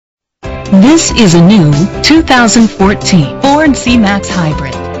This is a new 2014 Ford C-Max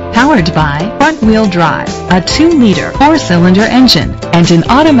Hybrid, powered by front-wheel drive, a 2-liter 4-cylinder engine, and an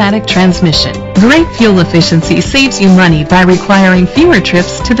automatic transmission. Great fuel efficiency saves you money by requiring fewer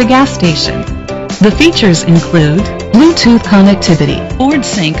trips to the gas station. The features include Bluetooth connectivity, Ford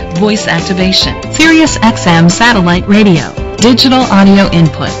Sync voice activation, Sirius XM satellite radio, digital audio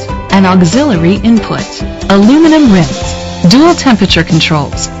input, and auxiliary input, aluminum rims, dual temperature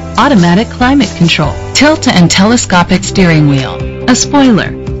controls, automatic climate control, tilt and telescopic steering wheel, a spoiler.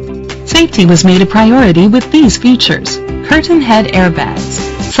 Safety was made a priority with these features: curtain head airbags,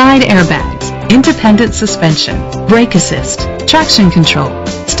 side airbags, independent suspension, brake assist, traction control,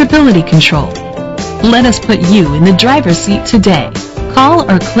 stability control. Let us put you in the driver's seat today.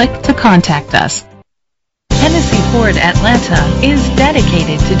 Call or click to contact us. Hennessy Ford Atlanta is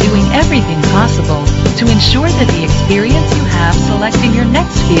dedicated to doing everything possible to ensure that the experience you have selecting your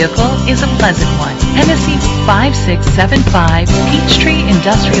next vehicle is a pleasant one. Hennessy, 5675 Peachtree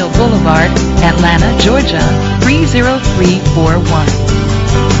Industrial Boulevard, Atlanta, Georgia, 30341.